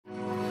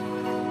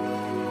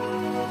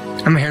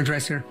I'm a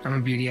hairdresser. I'm a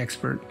beauty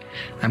expert.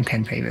 I'm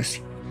Ken Pavis.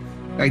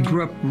 I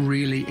grew up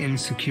really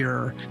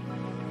insecure.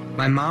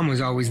 My mom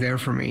was always there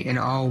for me and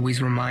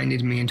always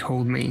reminded me and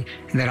told me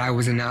that I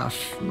was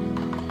enough.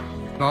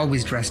 I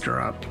always dressed her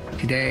up.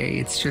 Today,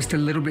 it's just a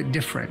little bit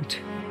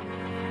different.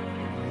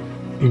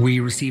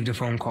 We received a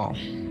phone call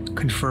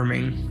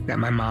confirming that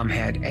my mom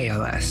had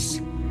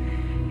ALS.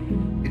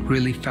 It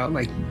really felt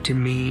like, to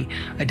me,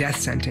 a death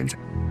sentence,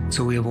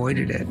 so we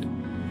avoided it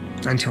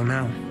until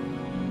now.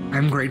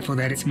 I'm grateful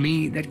that it's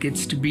me that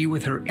gets to be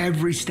with her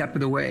every step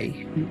of the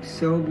way. It's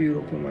so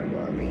beautiful, my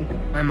mommy.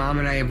 My mom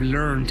and I have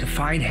learned to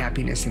find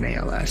happiness in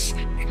ALS.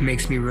 It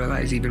makes me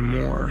realize even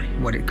more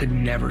what it could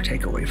never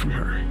take away from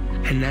her.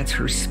 And that's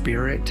her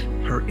spirit,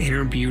 her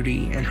inner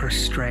beauty, and her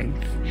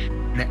strength.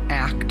 The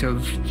act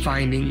of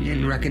finding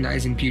and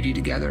recognizing beauty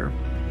together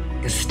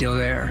is still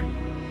there.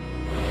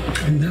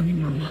 I love you,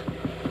 Mama.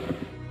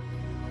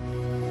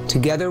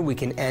 Together we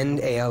can end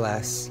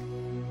ALS.